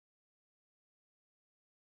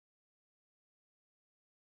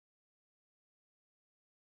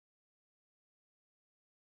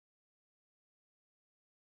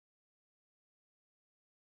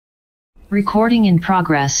Recording in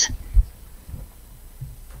progress.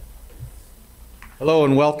 Hello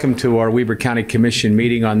and welcome to our Weber County Commission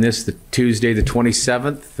meeting on this Tuesday, the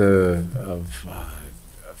 27th of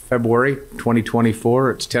February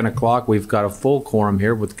 2024. It's 10 o'clock. We've got a full quorum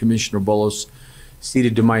here with Commissioner Bullos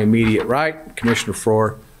seated to my immediate right, Commissioner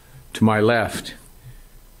Frohr to my left.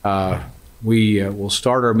 We will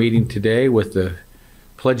start our meeting today with the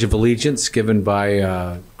Pledge of Allegiance given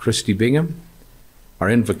by Christy Bingham. Our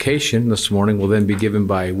invocation this morning will then be given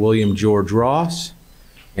by William George Ross,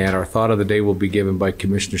 and our thought of the day will be given by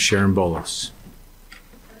Commissioner Sharon Bullos.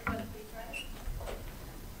 I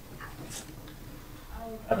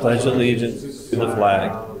pledge allegiance to the flag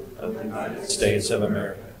of the United States of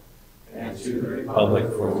America and to the republic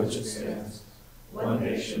for which it stands, one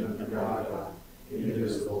nation under God,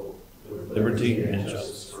 indivisible, with liberty and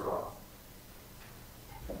justice for all.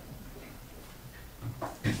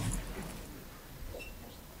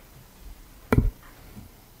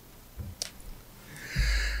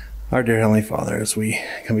 Our dear Heavenly Father, as we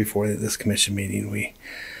come before this commission meeting, we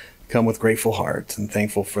come with grateful hearts and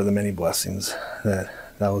thankful for the many blessings that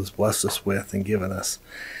Thou hast blessed us with and given us.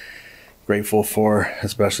 Grateful for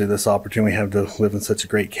especially this opportunity we have to live in such a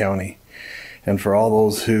great county, and for all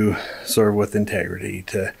those who serve with integrity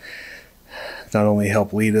to not only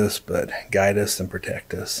help lead us, but guide us and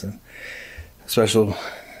protect us. And special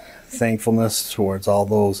thankfulness towards all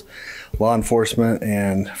those law enforcement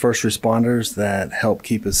and first responders that help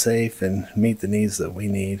keep us safe and meet the needs that we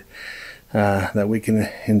need, that we can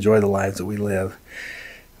enjoy the lives that we live.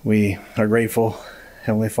 We are grateful,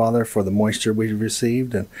 Heavenly Father, for the moisture we've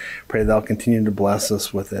received, and pray Thou continue to bless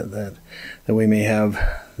us with it, that we may have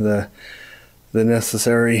the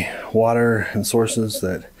necessary water and sources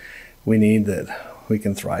that we need, that we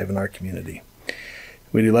can thrive in our community.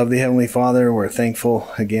 We do love Thee, Heavenly Father. We're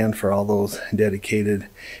thankful again for all those dedicated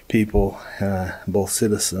people, both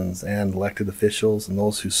citizens and elected officials, and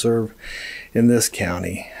those who serve in this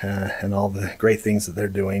county, and all the great things that they're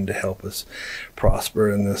doing to help us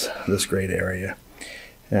prosper in this great area.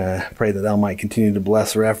 Pray that Thou might continue to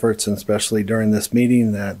bless our efforts, and especially during this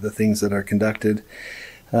meeting, that the things that are conducted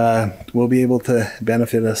will be able to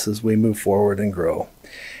benefit us as we move forward and grow,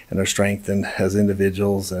 and are strengthened as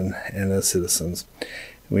individuals and as citizens.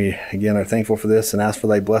 We again are thankful for this and ask for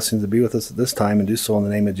Thy blessings to be with us at this time, and do so in the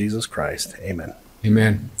name of Jesus Christ. Amen.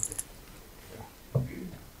 Amen.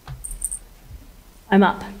 I'm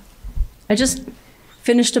up. I just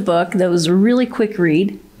finished a book that was a really quick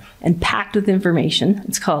read and packed with information.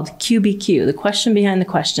 It's called QBQ, The Question Behind the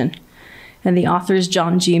Question, and the author is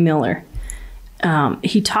John G. Miller.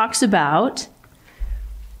 He talks about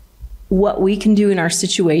what we can do in our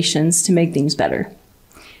situations to make things better.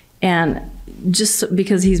 And just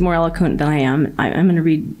because he's more eloquent than I am, I'm going to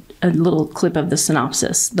read a little clip of the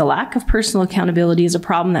synopsis. The lack of personal accountability is a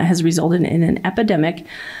problem that has resulted in an epidemic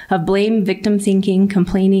of blame, victim thinking,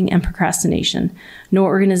 complaining, and procrastination. No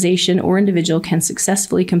organization or individual can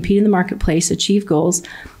successfully compete in the marketplace, achieve goals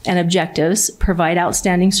and objectives, provide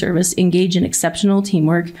outstanding service, engage in exceptional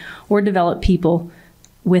teamwork, or develop people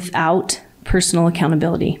without personal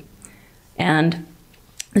accountability. And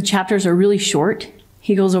the chapters are really short.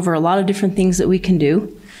 He goes over a lot of different things that we can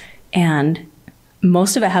do, and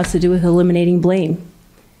most of it has to do with eliminating blame.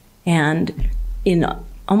 And in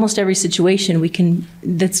almost every situation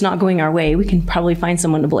that's not going our way, we can probably find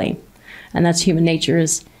someone to blame. And that's human nature,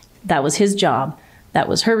 is that was his job, that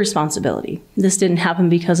was her responsibility. This didn't happen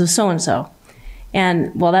because of so-and-so.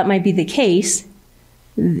 And while that might be the case,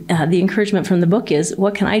 the encouragement from the book is,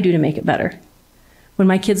 what can I do to make it better? When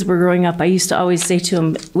my kids were growing up, I used to always say to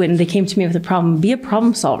them, when they came to me with a problem, be a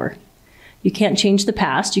problem solver. You can't change the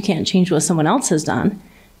past, you can't change what someone else has done,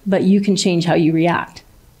 but you can change how you react.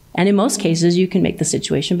 And in most cases, you can make the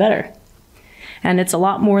situation better. And it's a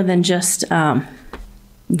lot more than just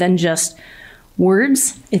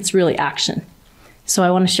words, it's really action. So I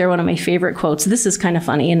want to share one of my favorite quotes. This is kind of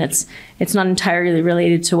funny, and it's not entirely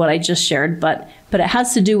related to what I just shared, but it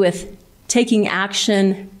has to do with taking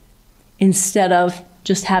action instead of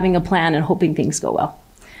just having a plan and hoping things go well.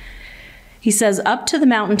 He says, up to the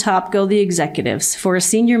mountaintop go the executives for a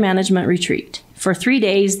senior management retreat. For 3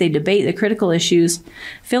 days, they debate the critical issues,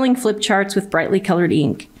 filling flip charts with brightly colored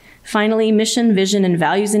ink. Finally, mission, vision, and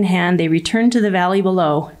values in hand, they return to the valley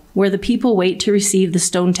below, where the people wait to receive the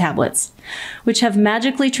stone tablets, which have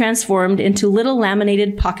magically transformed into little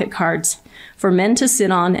laminated pocket cards for men to sit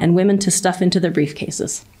on and women to stuff into their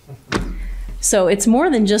briefcases. So it's more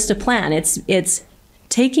than just a plan. It's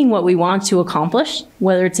taking what we want to accomplish,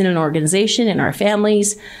 whether it's in an organization, in our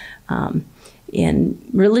families, in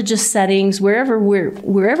religious settings, wherever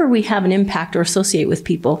we have an impact or associate with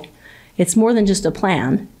people, It's more than just a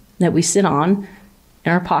plan that we sit on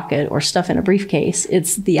in our pocket or stuff in a briefcase.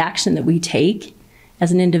 It's the action that we take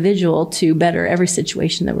as an individual to better every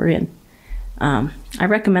situation that we're in. I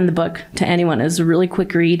recommend the book to anyone. It's a really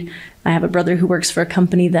quick read. I have a brother who works for a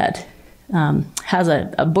company that has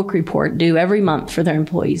a book report due every month for their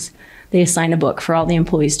employees. They assign a book for all the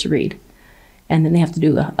employees to read, and then they have to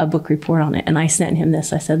do a book report on it. And I sent him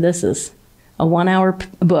this. I said, this is a 1-hour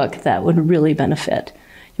book that would really benefit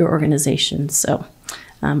your organization. So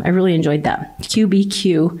I really enjoyed that.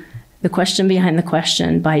 QBQ, The Question Behind the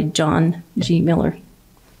Question by John G. Miller.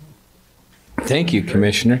 Thank you,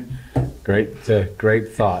 Commissioner. Great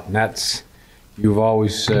thought. And you've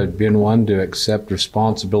always been one to accept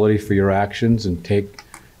responsibility for your actions and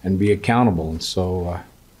be accountable. And so,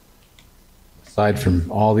 aside from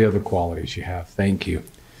all the other qualities you have, thank you.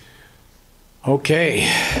 Okay,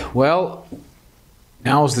 well,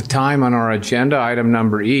 now is the time on our agenda, item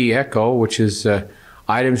number E, ECHO, which is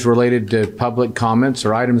items related to public comments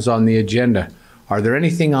or items on the agenda. Are there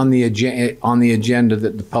anything on the agenda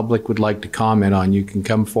that the public would like to comment on? You can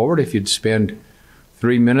come forward. If you'd spend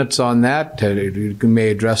 3 minutes on that, you may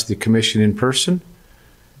address the commission in person.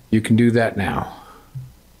 You can do that now.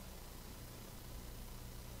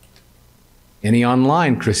 Any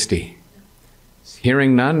online, Christy?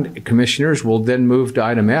 Hearing none, commissioners will then move to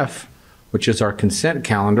item F, which is our consent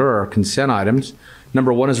calendar, or our consent items.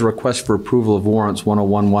 Number 1 is a request for approval of warrants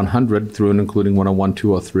 101-100 through and including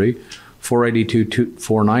 101-203,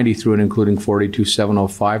 482-490 through and including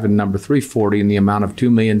 482-705, and number 340 in the amount of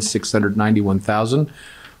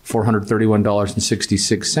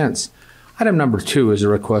 $2,691,431.66. Item number 2 is a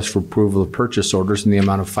request for approval of purchase orders in the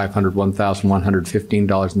amount of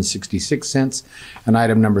 $501,115.66. And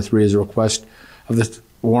item number 3 is a request of the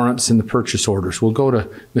warrants and the purchase orders. We'll go to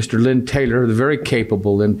Mr. Lynn Taylor, the very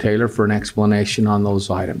capable Lynn Taylor, for an explanation on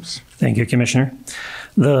those items. Thank you, Commissioner.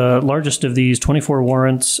 The largest of these 24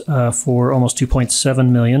 warrants for almost $2.7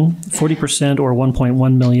 million, 40% or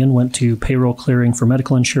 $1.1 million went to payroll clearing for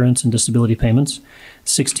medical insurance and disability payments,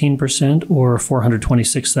 16% or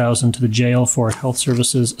 $426,000 to the jail for health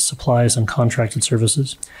services, supplies, and contracted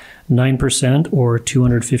services, 9% or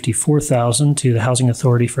 $254,000 to the Housing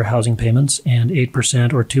Authority for housing payments, and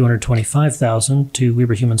 8% or $225,000 to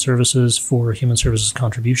WEBER Human Services for human services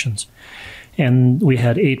contributions. And we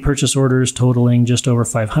had 8 purchase orders totaling just over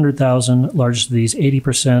 $500,000. Largest of these,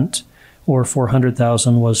 80% or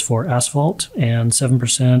 $400,000 was for asphalt, and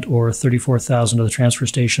 7% or $34,000 to the transfer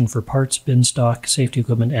station for parts, bin stock, safety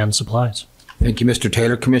equipment, and supplies. Thank you, Mr.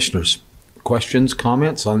 Taylor. Commissioners, questions,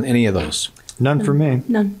 comments on any of those? None for me.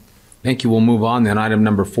 None. Thank you. We'll move on then. Item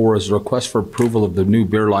number 4 is a request for approval of the new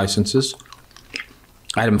beer licenses.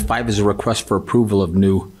 Item 5 is a request for approval of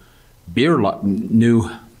new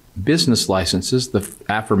business licenses. The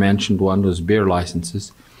aforementioned one was beer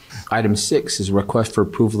licenses. Item 6 is a request for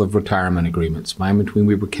approval of retirement agreements by and between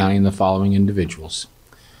Weber County and the following individuals.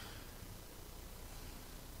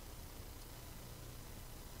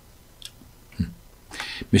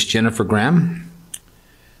 Miss Jennifer Graham,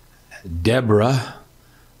 Deborah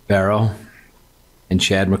Barrow, and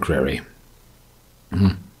Chad McCrary.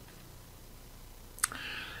 The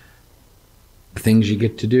things you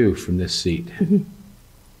get to do from this seat.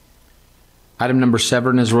 Item number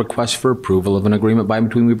 7 is a request for approval of an agreement by and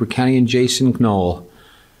between Weber County and Jason Knoll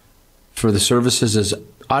for the services as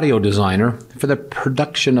audio designer for the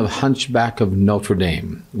production of Hunchback of Notre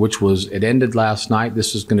Dame, which it ended last night.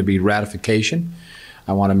 This is going to be ratification.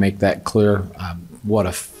 I want to make that clear. What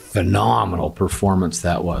a phenomenal performance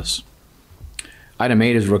that was. Item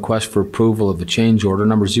 8 is a request for approval of the change order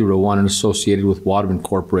number 01 and associated with Wadman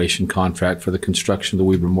Corporation contract for the construction of the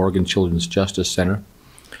Weber Morgan Children's Justice Center.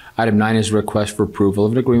 Item 9 is a request for approval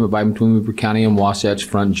of an agreement by and between Weber County and Wasatch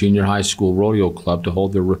Front Junior High School Rodeo Club to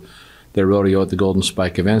hold their rodeo at the Golden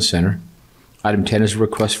Spike Event Center. Item 10 is a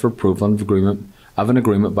request for approval of an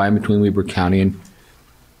agreement by and between Weber County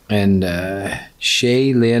and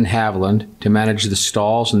Shay Lynn Haviland to manage the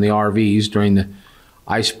stalls and the RVs during the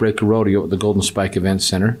Icebreaker Rodeo at the Golden Spike Event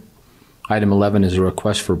Center. Item 11 is a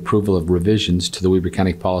request for approval of revisions to the Weber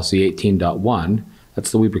County Policy 18.1.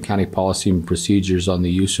 That's the Weber County Policy and Procedures on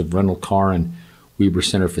the use of rental car and Weber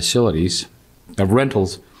Center facilities, of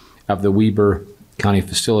rentals of the Weber County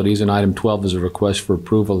facilities. And item 12 is a request for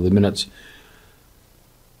approval of the minutes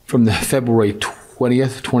from the February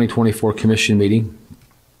 20th, 2024 Commission meeting.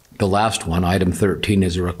 The last one, item 13,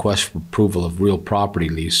 is a request for approval of real property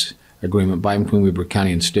lease agreement by and between Weber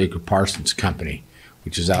County and Staker Parsons Company,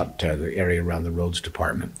 which is out the area around the Roads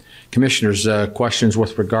Department. Commissioners, questions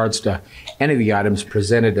with regards to any of the items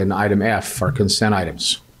presented in item F, our consent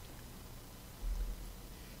items?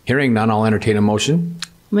 Hearing none, I'll entertain a motion.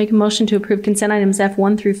 I'll make a motion to approve consent items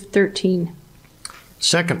F1 through 13.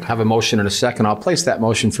 Second. Have a motion and a second. I'll place that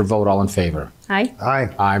motion for vote. All in favor? Aye. Aye.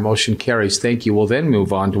 Aye. Motion carries. Thank you. We'll then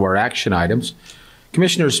move on to our action items.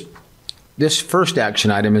 Commissioners, this first action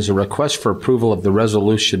item is a request for approval of the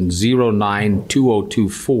resolution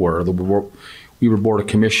 092024 of the Weber Board of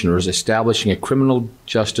Commissioners establishing a criminal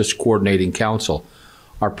justice coordinating council.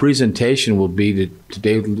 Our presentation will be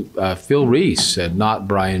today Phil Reese, not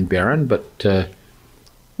Brian Barron, but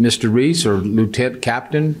Mr. Reese or Lieutenant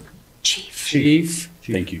Captain? Chief.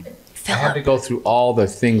 Thank you. I had to go through all the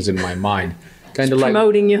things in my mind. Kind of like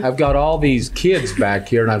promoting you. I've got all these kids back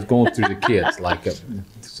here, and I was going through the kids.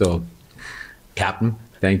 So, Captain,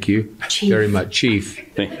 thank you very much, Chief.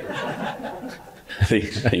 Thank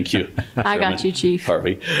you. I got you, Chief.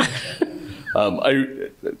 Harvey.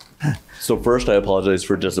 So first, I apologize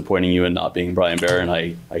for disappointing you and not being Brian Barron.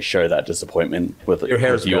 I share that disappointment with Your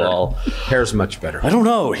hair's with you better. all. Hair's much better. I don't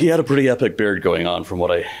know. He had a pretty epic beard going on from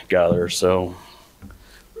what I gather, so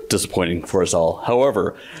disappointing for us all.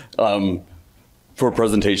 However, for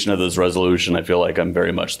presentation of this resolution, I feel like I'm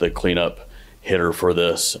very much the cleanup hitter for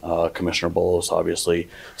this. Commissioner Bolos obviously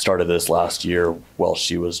started this last year while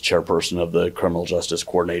she was chairperson of the Criminal Justice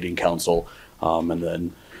Coordinating Council, and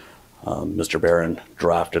then Mr. Barron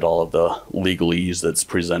drafted all of the legalese that's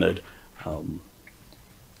presented.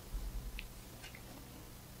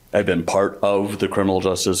 I've been part of the Criminal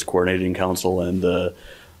Justice Coordinating Council and the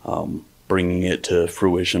bringing it to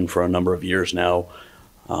fruition for a number of years now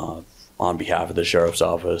on behalf of the Sheriff's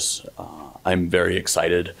Office. I'm very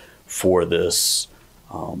excited for this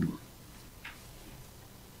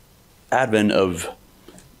advent of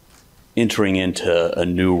entering into a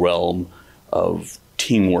new realm of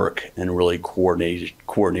teamwork and really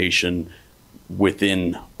coordination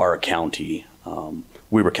within our county.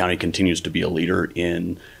 Weber County continues to be a leader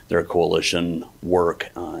in their coalition work,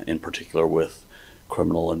 in particular with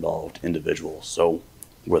criminal-involved individuals. So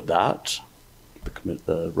with that,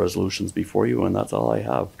 the resolution's before you, and that's all I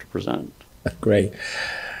have to present. Great.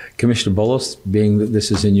 Commissioner Bolos, being that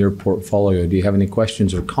this is in your portfolio, do you have any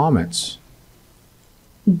questions or comments?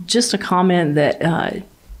 Just a comment that,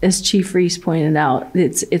 as Chief Reese pointed out,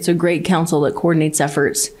 it's a great council that coordinates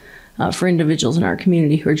efforts for individuals in our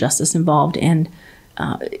community who are justice involved, and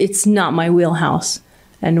it's not my wheelhouse.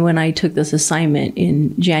 And when I took this assignment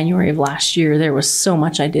in January of last year, there was so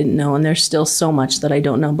much I didn't know, and there's still so much that I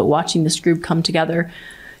don't know. But watching this group come together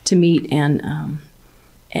to meet and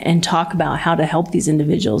talk about how to help these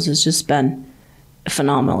individuals has just been a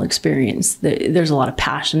phenomenal experience. There's a lot of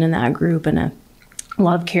passion in that group and a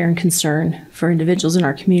lot of care and concern for individuals in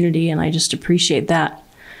our community, and I just appreciate that.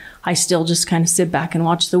 I still just kind of sit back and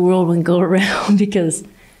watch the whirlwind go around because,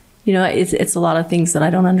 you know, it's a lot of things that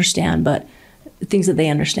I don't understand, but things that they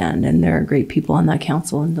understand, and there are great people on that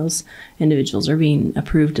council, and those individuals are being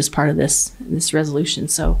approved as part of this resolution.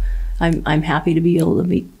 So I'm happy to be able to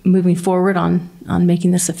be moving forward on making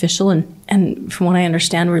this official, and from what I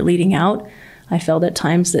understand, we're leading out. I felt at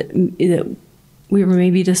times that we were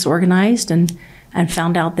maybe disorganized and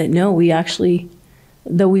found out that no, we actually,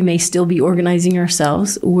 though we may still be organizing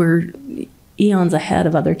ourselves, we're eons ahead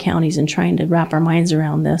of other counties and trying to wrap our minds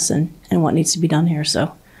around this and what needs to be done here.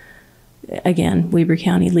 So again, Weber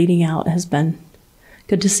County leading out has been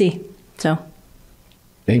good to see. So,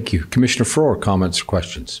 Thank you. Commissioner Frohr, comments or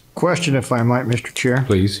questions? Question, if I might, Mr. Chair.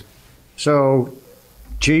 Please. So,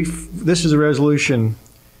 Chief, this is a resolution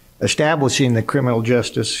establishing the Criminal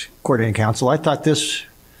Justice Coordinating Council. I thought this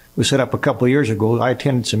was set up a couple of years ago. I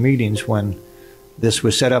attended some meetings when this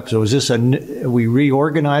was set up. So is this are we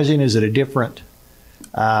reorganizing? Is it a different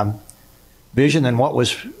vision than what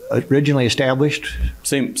was originally established?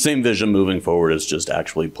 Same vision moving forward, is just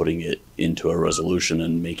actually putting it into a resolution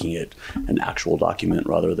and making it an actual document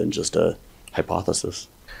rather than just a hypothesis.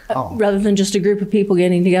 rather than just a group of people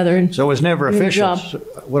getting together and So it was never doing a official. job.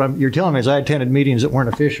 So you're telling me is I attended meetings that weren't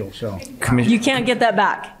official. So You can't get that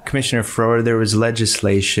back. Commissioner Frohr, there was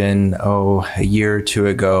legislation, a year or two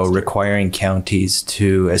ago requiring counties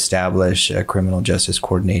to establish a criminal justice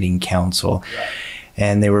coordinating council.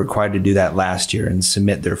 And they were required to do that last year and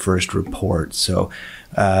submit their first report. So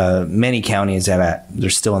many counties they're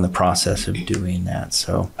still in the process of doing that.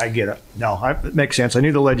 So I get it. No, it makes sense. I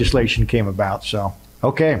knew the legislation came about. So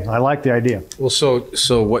okay, I like the idea. Well,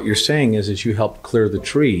 so what you're saying is you helped clear the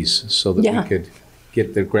trees so that Yeah. we could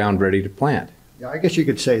get the ground ready to plant. Yeah, I guess you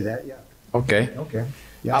could say that. Yeah. Okay. Okay.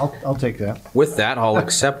 Yeah, I'll take that. With that, I'll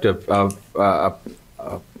accept a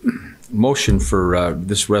motion for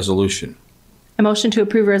this resolution. A motion to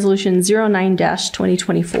approve Resolution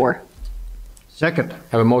 09-2024. Second.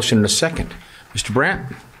 Have a motion and a second. Mr.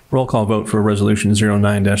 Brandt? Roll call vote for Resolution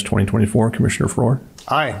 09-2024. Commissioner Faur.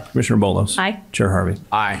 Aye. Commissioner Bolos. Aye. Chair Harvey.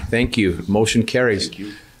 Aye, thank you. Motion carries.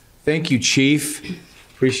 Thank you, Chief.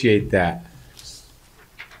 Appreciate that.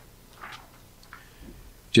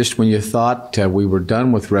 Just when you thought we were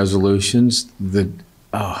done with resolutions,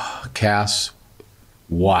 Cass,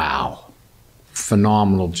 wow.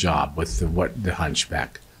 Phenomenal job with the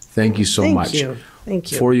Hunchback. Thank you so much. Thank you.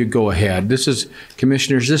 Thank you. Before you go ahead,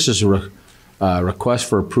 Commissioners, this is a request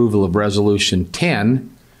for approval of Resolution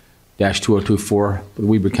 10-2024 for the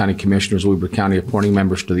Weber County Commissioners, Weber County appointing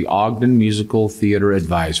members to the Ogden Musical Theater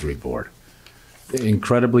Advisory Board. The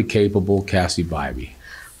incredibly capable Cassie Bybee.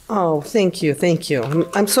 Oh, thank you. Thank you.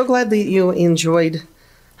 I'm so glad that you enjoyed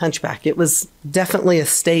Hunchback. It was definitely a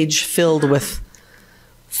stage filled with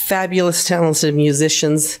fabulous, talented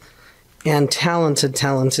musicians and talented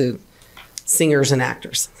singers and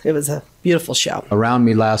actors. It was a beautiful show. Around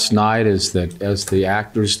me last night as the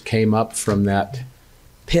actors came up from that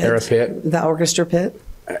parapet, the orchestra pit,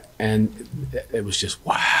 and it was just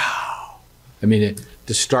wow. I mean,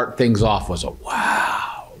 to start things off was a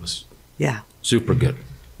wow. It was super good.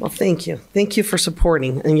 Well, thank you. Thank you for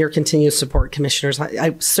supporting and your continued support, Commissioners.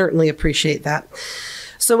 I certainly appreciate that.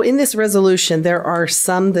 So in this resolution, there are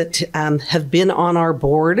some that have been on our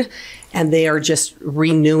board and they are just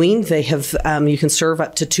renewing. They have, you can serve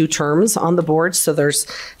up to 2 terms on the board. So there's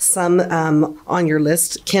some on your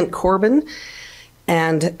list. Kent Corbin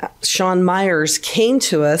and Sean Myers came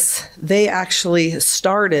to us. They actually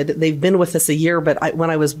they've been with us a year, but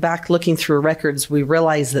when I was back looking through records, we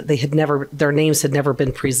realized that their names had never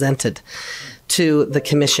been presented to the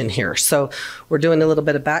commission here. So we're doing a little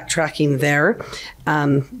bit of backtracking there.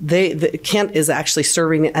 Kent is actually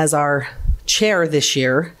serving as our chair this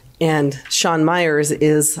year, and Sean Myers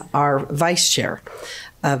is our vice chair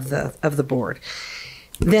of the board.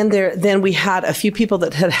 Then we had a few people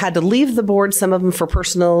that had to leave the board, some of them for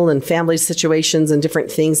personal and family situations and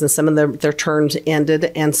different things, and some of their terms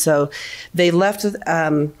ended. And so they left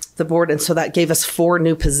the board, and so that gave us 4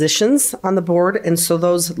 new positions on the board. And so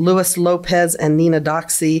those Louis Lopez and Nina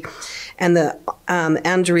Doxey and the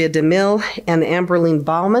Andrea DeMille and Amberline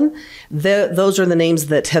Bauman, those are the names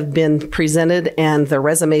that have been presented, and their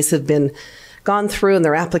resumes have been gone through and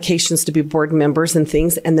their applications to be board members and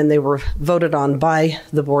things, and then they were voted on by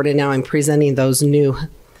the board, and now I'm presenting those new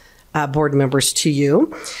board members to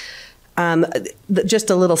you.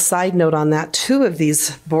 Just a little side note on that, 2 of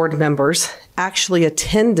these board members actually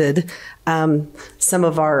attended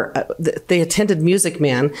they attended Music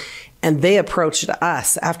Man, and they approached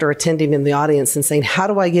us after attending in the audience and saying, how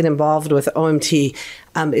do I get involved with OMT?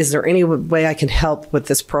 Is there any way I can help with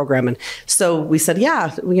this program? And so we said,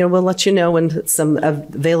 we'll let you know when some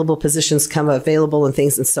available positions come available and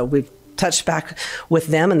things. And so we've touched back with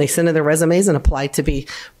them, and they sent in their resumes and applied to be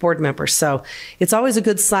board members. So it's always a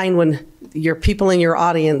good sign when your people in your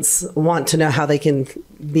audience want to know how they can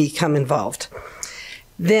become involved.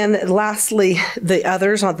 Then lastly, the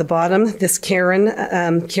others on the bottom, this Karen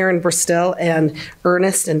Bristell and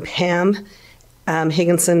Ernest and Pam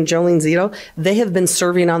Higginson, Jolene Zito, they have been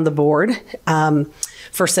serving on the board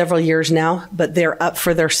for several years now, but they're up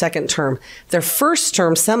for their 2nd term. Their first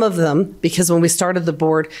term, some of them, because when we started the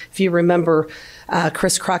board, if you remember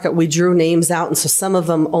Chris Crockett, we drew names out, and so some of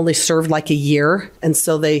them only served like a year, and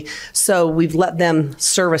so we've let them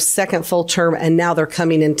serve a 2nd full term, and now they're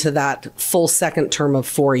coming into that full 2nd term of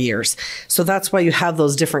 4 years. So that's why you have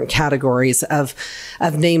those different categories of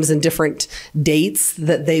names and different dates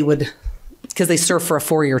that they would, because they serve for a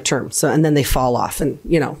 4-year term. So, and then they fall off, and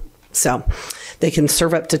so they can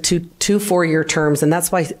serve up to two 4-year terms, and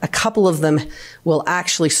that's why a couple of them will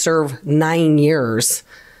actually serve 9 years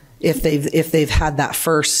if they've had that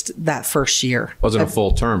first year. Wasn't a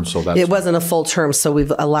full term, so it wasn't a full term, so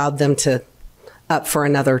we've allowed them to up for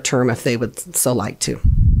another term if they would so like to.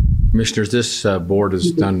 Commissioners, this board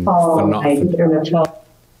has done a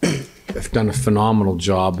phenomenal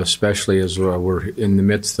job, especially as we're in the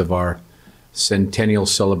midst of our centennial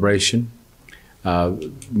celebration.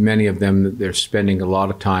 Many of them, they're spending a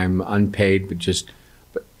lot of time unpaid,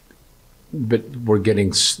 but we're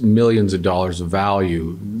getting millions of dollars of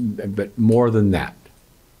value. But more than that,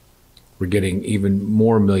 we're getting even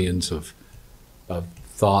more millions of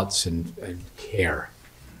thoughts and care.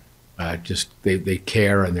 They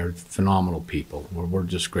care, and they're phenomenal people. We're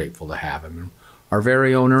just grateful to have them. And our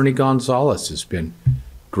very own Ernie Gonzalez has been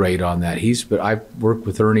great on that. I've worked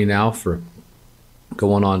with Ernie now for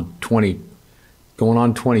going on 20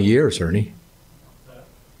 years, Ernie.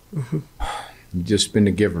 Mm-hmm. You've just been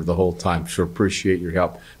a giver the whole time. Sure appreciate your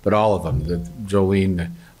help. But all of them,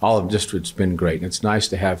 Jolene, all of them, it's been great. And it's nice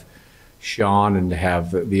to have Sean and to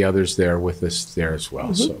have the others there with us there as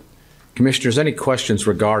well. So, Commissioners, any questions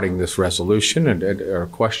regarding this resolution or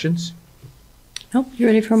questions? Nope. You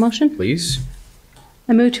ready for a motion? Please.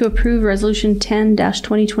 I move to approve Resolution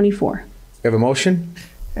 10-2024. We have a motion?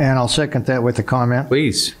 And I'll second that with a comment.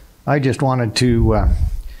 Please. I just wanted to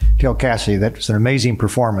tell Cassie that was an amazing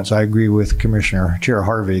performance. I agree with Commissioner Chair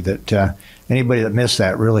Harvey that anybody that missed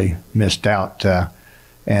that really missed out.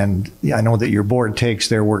 And I know that your board takes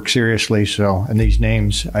their work seriously. So, and these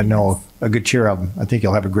names, I know a good share of them. I think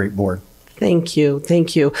you'll have a great board. Thank you.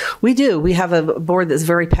 Thank you. We do. We have a board that's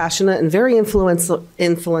very passionate and very influential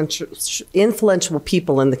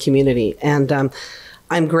people in the community. And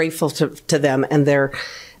I'm grateful to them and their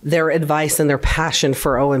advice and their passion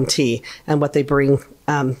for OMT and what they bring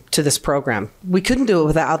to this program. We couldn't do it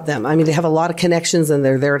without them. I mean, they have a lot of connections and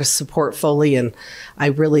they're there to support fully. And I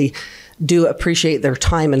really do appreciate their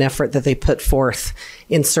time and effort that they put forth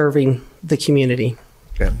in serving the community.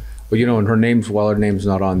 Okay. Well, you know, and while her name's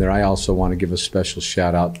not on there, I also want to give a special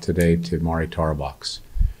shout out today to Mari Tarbox.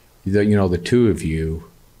 You know, the two of you,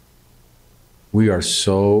 we are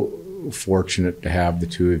so fortunate to have the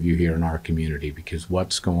two of you here in our community because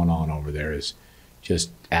what's going on over there is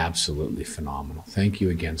just absolutely phenomenal. Thank you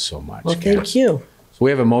again so much. Well, thank you. So we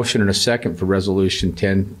have a motion and a second for Resolution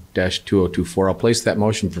 10-2024. I'll place that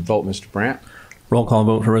motion for vote, Mr. Brandt. Roll call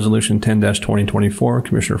vote for Resolution 10-2024.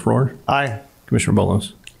 Commissioner Flohr? Aye. Commissioner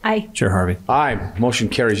Bolos? Aye. Chair Harvey? Aye. Motion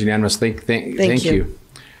carries unanimously. Thank you.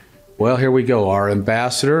 Well, here we go. Our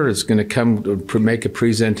ambassador is going to come to make a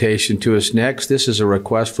presentation to us next. This is a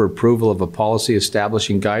request for approval of a policy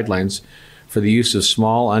establishing guidelines for the use of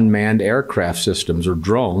small unmanned aircraft systems or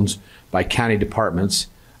drones by county departments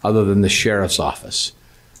other than the Sheriff's Office.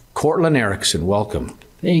 Cortland Erickson, welcome.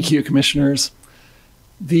 Thank you, Commissioners.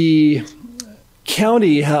 The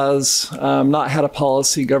county has not had a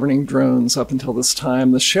policy governing drones up until this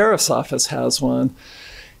time. The Sheriff's Office has one.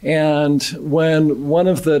 And when one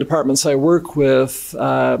of the departments I work with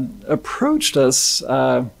approached us,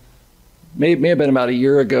 may have been about a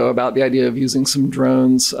year ago, about the idea of using some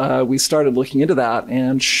drones, we started looking into that.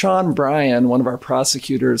 And Sean Bryan, one of our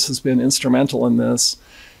prosecutors, has been instrumental in this.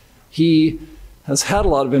 He has had a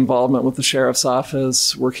lot of involvement with the Sheriff's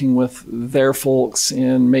Office, working with their folks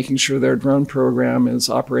in making sure their drone program is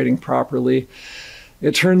operating properly.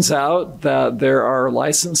 It turns out that there are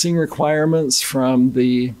licensing requirements from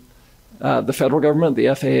the federal government,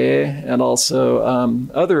 the FAA, and also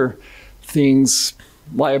other things,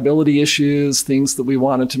 liability issues, things that we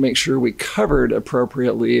wanted to make sure we covered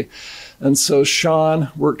appropriately. And so Sean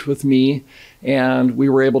worked with me, and we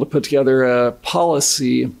were able to put together a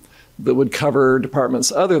policy that would cover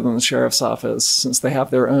departments other than the Sheriff's Office, since they have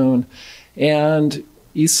their own. And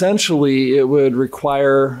essentially, it would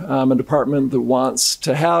require a department that wants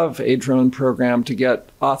to have a drone program to get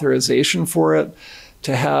authorization for it,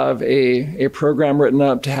 to have a program written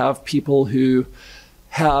up, to have people who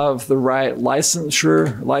have the right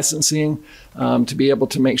licensing, to be able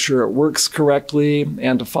to make sure it works correctly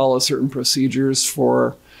and to follow certain procedures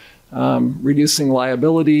for reducing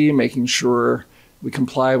liability, making sure we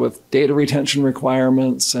comply with data retention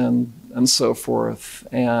requirements and so forth.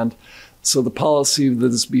 And so the policy that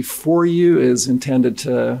is before you is intended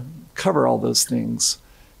to cover all those things.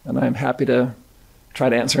 And I'm happy to try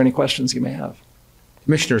to answer any questions you may have.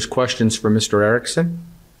 Commissioners, questions for Mr. Erickson?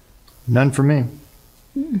 None for me.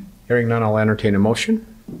 Hearing none, I'll entertain a motion.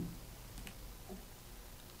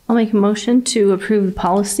 I'll make a motion to approve the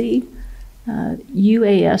policy,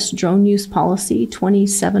 UAS Drone Use Policy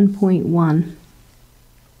 27.1.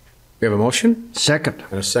 We have a motion? Second.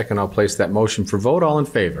 And a second, I'll place that motion for vote. All in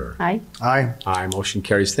favor? Aye. Aye. Aye. Motion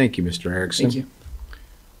carries. Thank you, Mr. Erickson. Thank you.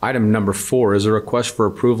 Item number 4 is a request for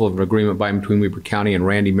approval of an agreement by and between Weber County and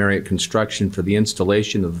Randy Marriott Construction for the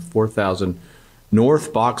installation of the 4,000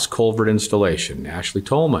 North Box Culvert installation. Ashley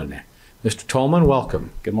Tolman. Mr. Tolman, welcome.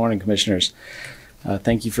 Good morning, Commissioners.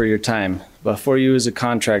 Thank you for your time. Before you is a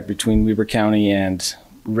contract between Weber County and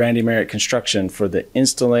Randy Marriott Construction for the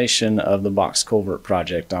installation of the box culvert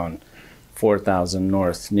project on 4,000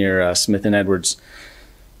 North near Smith and Edwards.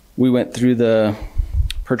 We went through the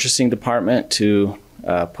purchasing department to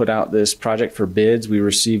put out this project for bids. We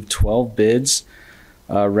received 12 bids.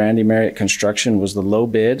 Randy Marriott Construction was the low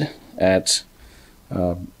bid at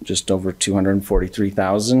just over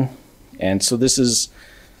 $243,000. And so this is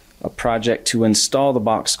a project to install the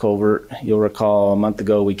box culvert. You'll recall a month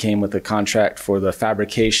ago we came with a contract for the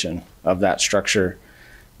fabrication of that structure,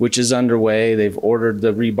 which is underway. They've ordered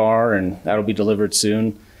the rebar and that'll be delivered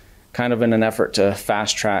soon. Kind of in an effort to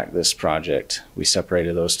fast track this project, we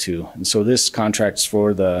separated those two. And so this contract's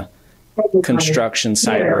for the construction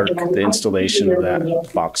site work, the installation of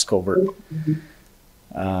that box culvert.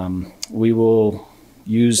 We will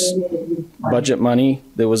use budget money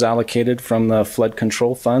that was allocated from the flood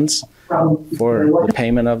control funds for the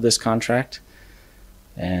payment of this contract.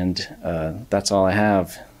 And that's all I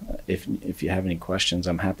have. If you have any questions,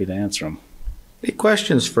 I'm happy to answer them. Any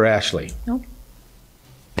questions for Ashley?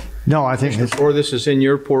 No, I think it's, Before this is in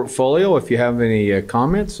your portfolio, if you have any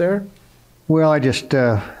comments there? well, I just,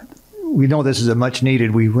 we know this is a much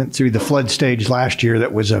needed. We went through the flood stage last year.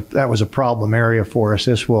 That was a problem area for us.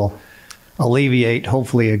 This will alleviate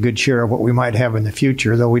hopefully a good share of what we might have in the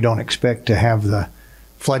future, though we don't expect to have the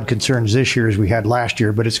flood concerns this year as we had last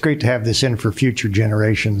year. But it's great to have this in for future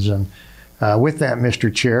generations. And with that,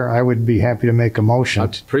 Mr. Chair, I would be happy to make a motion. I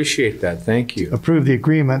appreciate that. Thank you. Approve the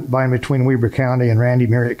agreement by and between Weber County and Randy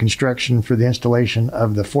Marriott Construction for the installation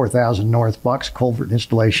of the 4000 North box culvert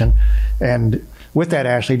installation. And with that,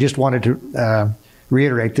 Ashley, just wanted to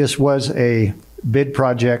reiterate, this was a bid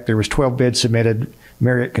project. There was 12 bids submitted.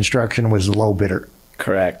 Marriott Construction was the low bidder.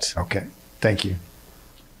 Correct. Okay, thank you.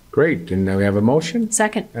 Great. And now we have a motion?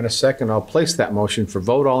 Second. And a second. I'll place that motion for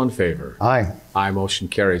vote. All in favor? Aye. Aye. Motion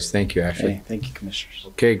carries. Thank you, Ashley. Okay, thank you, Commissioners.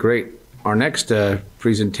 Okay, great. Our next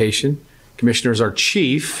presentation, Commissioners, our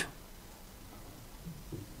Chief,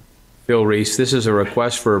 Phil Reese. This is a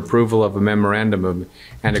request for approval of a memorandum of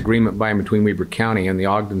an agreement by and between Weber County and the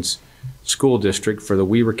Ogden School District for the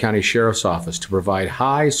Weber County Sheriff's Office to provide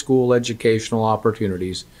high school educational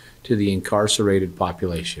opportunities to the incarcerated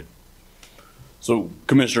population. So,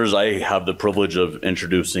 Commissioners, I have the privilege of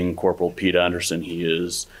introducing Corporal Pete Anderson. He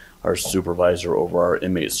is our supervisor over our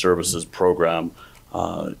inmate services program,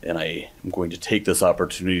 and I am going to take this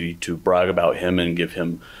opportunity to brag about him and give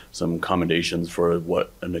him some commendations for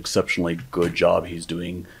what an exceptionally good job he's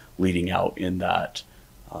doing leading out in that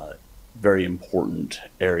very important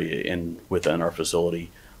area within our facility.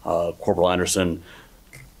 Corporal Anderson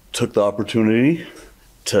took the opportunity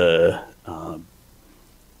to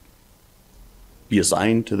be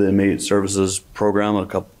assigned to the inmate services program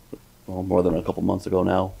more than a couple months ago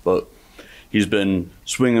now, but he's been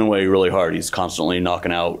swinging away really hard. He's constantly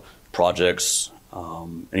knocking out projects,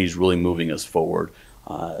 and he's really moving us forward.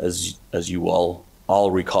 As you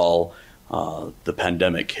all recall, the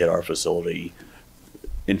pandemic hit our facility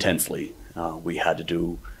intensely. We had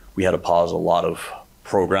to pause a lot of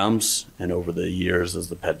programs, and over the years as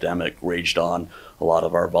the pandemic raged on, a lot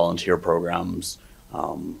of our volunteer programs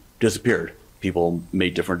disappeared. People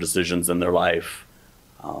made different decisions in their life,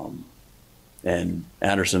 and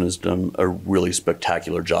Anderson has done a really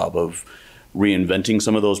spectacular job of reinventing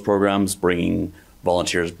some of those programs, bringing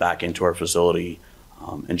volunteers back into our facility,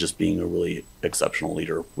 and just being a really exceptional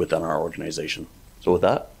leader within our organization. So with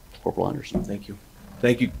that, Corporal Anderson. Thank you.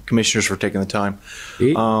 Thank you, Commissioners, for taking the time.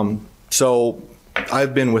 So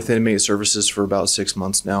I've been with Inmate Services for about 6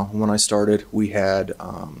 months now. When I started, we had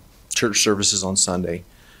church services on Sunday,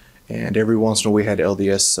 and every once in a while we had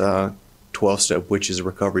LDS 12-step, which is a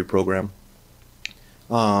recovery program.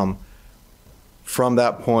 From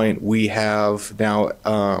that point, we have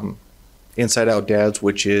now Inside Out Dads,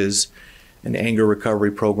 which is an anger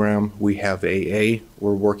recovery program. We have AA.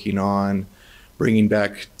 We're working on bringing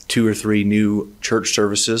back 2 or 3 new church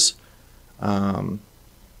services.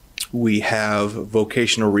 We have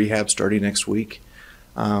vocational rehab starting next week.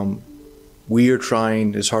 We are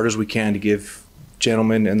trying as hard as we can to give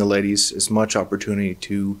gentlemen and the ladies as much opportunity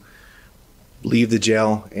to leave the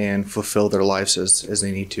jail and fulfill their lives as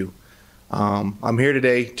they need to. I'm here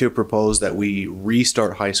today to propose that we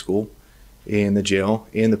restart high school in the jail.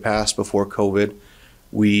 In the past, before COVID,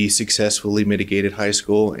 we successfully mitigated high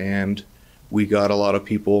school, and we got a lot of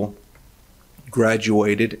people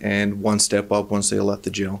graduated and one step up once they left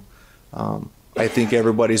the jail. I think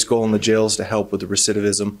everybody's goal in the jail is to help with the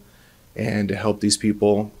recidivism and to help these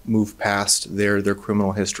people move past their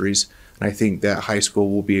criminal histories. And I think that high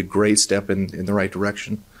school will be a great step in the right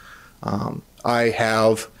direction. I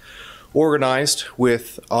have organized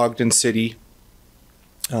with Ogden City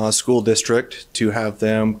School District to have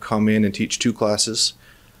them come in and teach 2 classes.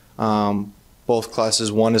 Both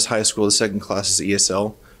classes, one is high school, the second class is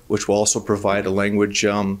ESL, which will also provide a language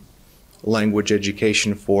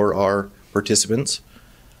education for our participants.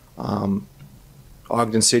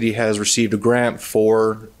 Ogden City has received a grant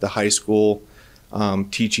for the high school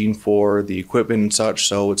teaching for the equipment and such,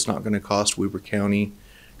 so it's not going to cost Weber County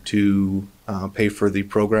to pay for the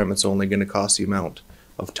program. It's only going to cost the amount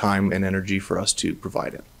of time and energy for us to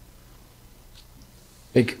provide it.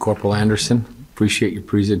 Thank you, Corporal Anderson. Appreciate your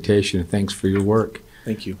presentation and thanks for your work.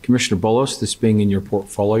 Thank you. Commissioner Bolos, this being in your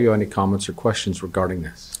portfolio, any comments or questions regarding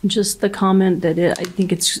this? Just the comment that I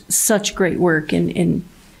think it's such great work and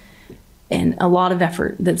a lot of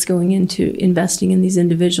effort that's going into investing in these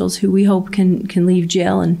individuals who we hope can leave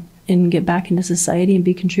jail and get back into society and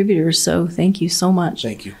be contributors. So thank you so much.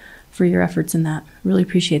 Thank you for your efforts in that. Really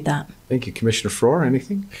appreciate that. Thank you. Commissioner Frohr,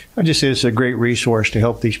 anything? I just say it's a great resource to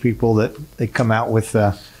help these people that they come out with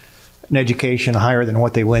an education higher than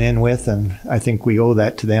what they went in with, and I think we owe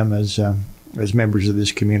that to them as members of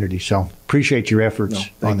this community. So appreciate your efforts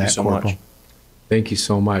on that, Corporal. Thank you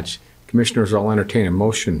so much. Commissioners, I'll entertain a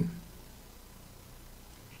motion.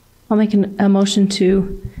 I'll make a motion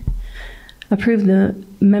to approve the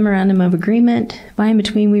memorandum of agreement by and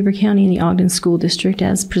between Weber County and the Ogden School District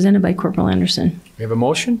as presented by Corporal Anderson. We have a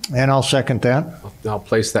motion? And I'll second that. I'll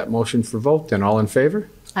place that motion for vote. Then all in favor?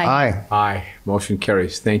 Aye. Aye. Motion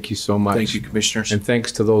carries. Thank you so much. Thank you, Commissioners. And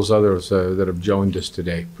thanks to those others that have joined us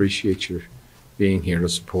today. Appreciate your being here to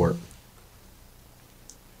support.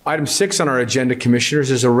 Item 6 on our agenda,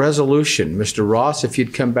 Commissioners, is a resolution. Mr. Ross, if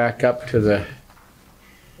you'd come back up to the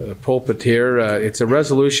pulpit here. It's a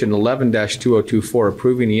resolution 11-2024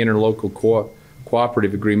 approving the interlocal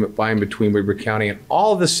cooperative agreement by and between Weber County and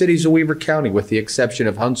all of the cities of Weber County with the exception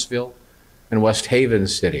of Huntsville and West Haven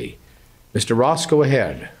City. Mr. Ross, go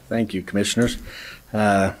ahead. Thank you, Commissioners.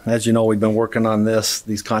 As you know, we've been working on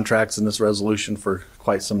these contracts and this resolution for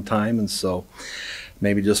quite some time, and so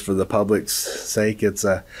maybe just for the public's sake, it's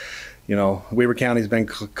Weber County's been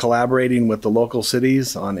collaborating with the local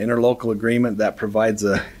cities on interlocal agreement that provides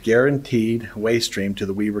a guaranteed waste stream to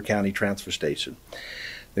the Weber County transfer station.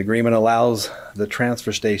 The agreement allows the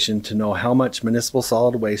transfer station to know how much municipal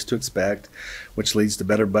solid waste to expect, which leads to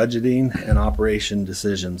better budgeting and operation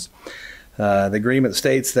decisions. The agreement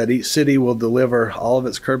states that each city will deliver all of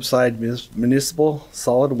its curbside municipal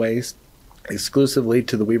solid waste exclusively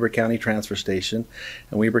to the Weber County transfer station,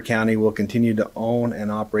 and Weber County will continue to own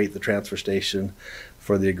and operate the transfer station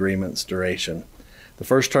for the agreement's duration. The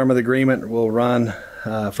first term of the agreement will run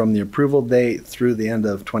from the approval date through the end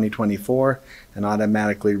of 2024 and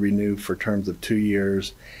automatically renew for terms of 2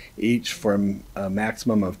 years, each for a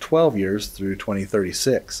maximum of 12 years through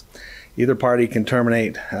 2036. Either party can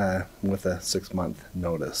terminate with a 6-month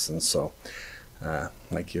notice, and so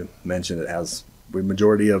like you mentioned, the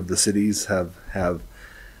majority of the cities have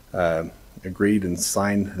agreed and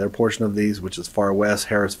signed their portion of these, which is Far West,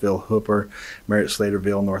 Harrisville, Hooper, Merritt,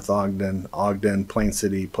 Slaterville, North Ogden, Plain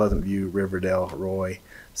City, Pleasant View, Riverdale, Roy,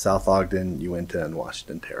 South Ogden, Uinta, and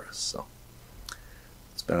Washington Terrace. So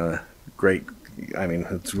it's been a great,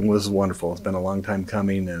 this is wonderful. It's been a long time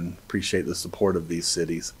coming, and appreciate the support of these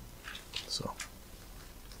cities. So,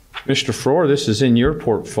 Mr. Frohr, this is in your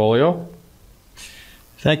portfolio.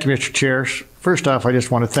 Thank you, Mr. Chair. First off, I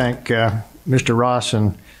just want to thank Mr. Ross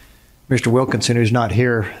and Mr. Wilkinson, who's not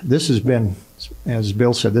here. This has been, as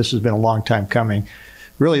Bill said, this has been a long time coming.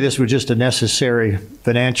 Really, this was just a necessary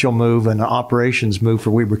financial move and an operations move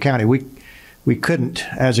for Weber County. We couldn't,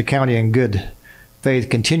 as a county in good faith,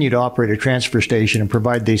 continue to operate a transfer station and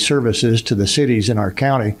provide these services to the cities in our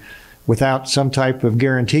county without some type of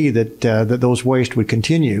guarantee that those waste would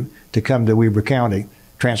continue to come to Weber County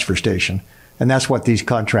transfer station. And that's what these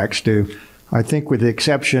contracts do. I think with the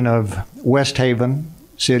exception of West Haven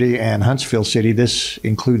City and Huntsville City, this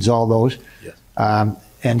includes all those. Yes.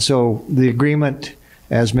 And so the agreement,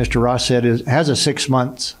 as Mr. Ross said, has a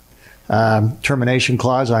 6-month termination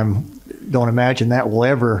clause. I don't imagine that will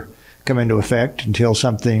ever come into effect until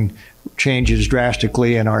something changes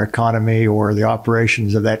drastically in our economy or the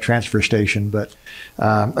operations of that transfer station. But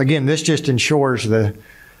again, this just ensures the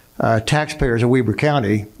taxpayers of Weber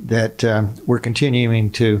County that we're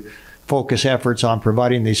continuing to focus efforts on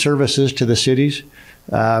providing these services to the cities.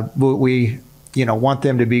 But we want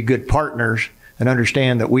them to be good partners and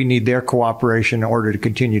understand that we need their cooperation in order to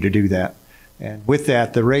continue to do that. And with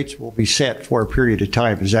that, the rates will be set for a period of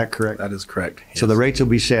time. Is that correct? That is correct. Yes. So the rates will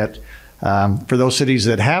be set for those cities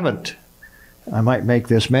that haven't, I might make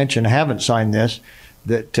this mention, haven't signed this,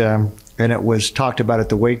 that, and it was talked about at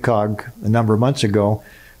the WACOG a number of months ago,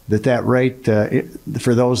 that rate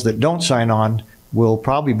for those that don't sign on will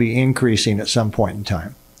probably be increasing at some point in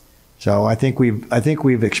time. So I think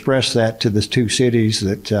we've expressed that to the 2 cities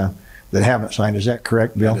that haven't signed. Is that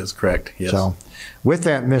correct, Bill? That is correct. Yes. So with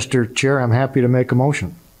that, Mr. Chair, I'm happy to make a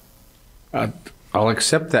motion. I'll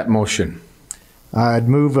accept that motion. I'd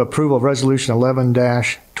move approval of Resolution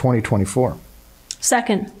 11-2024.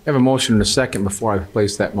 Second. I have a motion and a second before I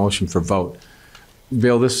place that motion for vote.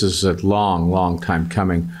 Bill, this is a long, long time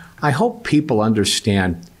coming. I hope people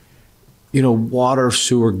understand, water,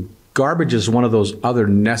 sewer, garbage is one of those other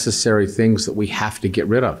necessary things that we have to get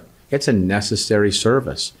rid of. It's a necessary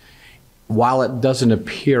service. While it doesn't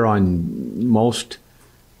appear on most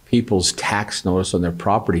people's tax notice, on their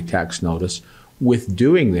property tax notice, with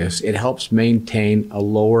doing this, it helps maintain a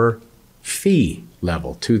lower fee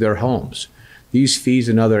level to their homes. These fees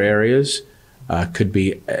in other areas could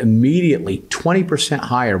be immediately 20%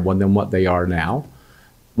 higher than what they are now.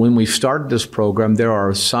 When we started this program, there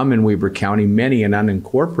are some in Weber County, many in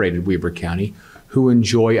unincorporated Weber County, who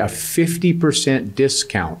enjoy a 50%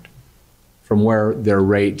 discount from where their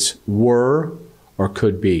rates were or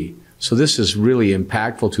could be. So this is really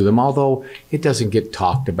impactful to them, although it doesn't get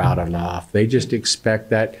talked about enough. They just expect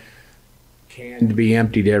that can to be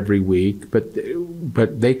emptied every week, but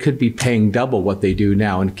they could be paying double what they do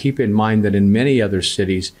now. And keep in mind that in many other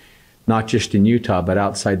cities, not just in Utah, but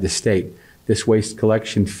outside the state, this waste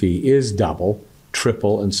collection fee is double,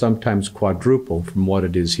 triple, and sometimes quadruple from what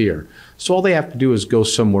it is here. So all they have to do is go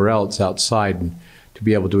somewhere else outside and to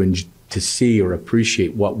be able to see or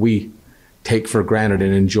appreciate what we take for granted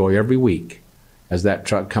and enjoy every week as that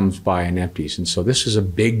truck comes by and empties. And so this is a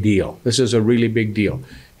big deal. This is a really big deal.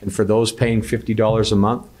 And for those paying $50 a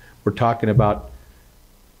month, we're talking about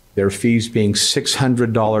their fees being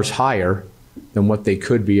 $600 higher than what they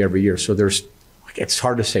could be every year. So it's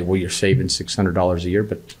hard to say, well, you're saving $600 a year,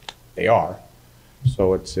 but they are.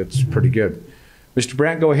 So it's pretty good. Mr.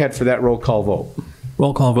 Brandt, go ahead for that roll call vote.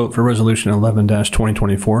 Roll call vote for Resolution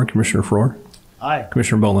 11-2024. Commissioner Faur. Aye.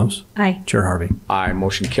 Commissioner Bolos. Aye. Chair Harvey. Aye.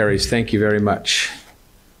 Motion carries. Thank you very much.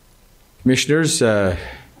 Commissioners,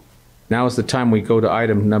 now is the time we go to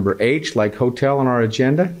item number H, like hotel on our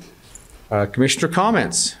agenda. Commissioner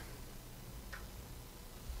comments.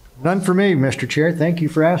 None for me, Mr. Chair. Thank you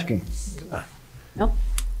for asking. Nope.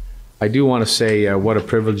 I do want to say what a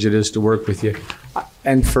privilege it is to work with you.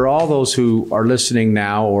 And for all those who are listening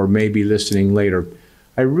now or maybe listening later,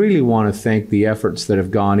 I really want to thank the efforts that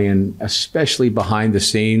have gone in, especially behind the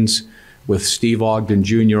scenes with Steve Ogden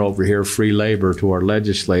Jr. over here, free labor to our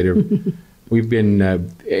legislator. We've been,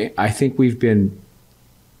 I think we've been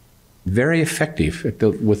very effective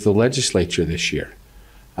with the legislature this year.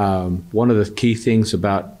 One of the key things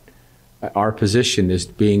about our position is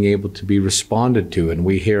being able to be responded to, and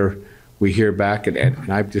we hear back,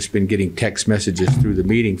 and I've just been getting text messages through the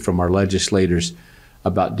meeting from our legislators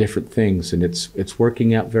about different things, and it's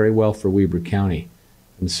working out very well for Weber County.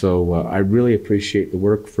 And so I really appreciate the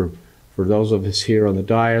work for those of us here on the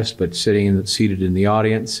dais, but seated in the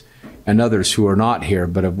audience, and others who are not here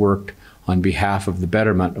but have worked on behalf of the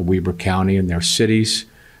betterment of Weber County and their cities,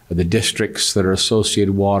 the districts that are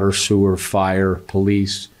associated, water, sewer, fire,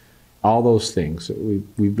 police, all those things.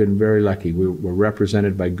 We've been very lucky. We're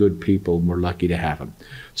represented by good people, and we're lucky to have them.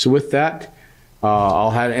 So with that,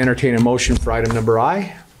 I'll entertain a motion for item number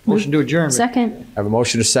I. Motion to adjourn. Second. I have a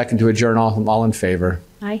motion to second to adjourn. All in favor?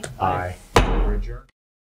 Aye. Aye.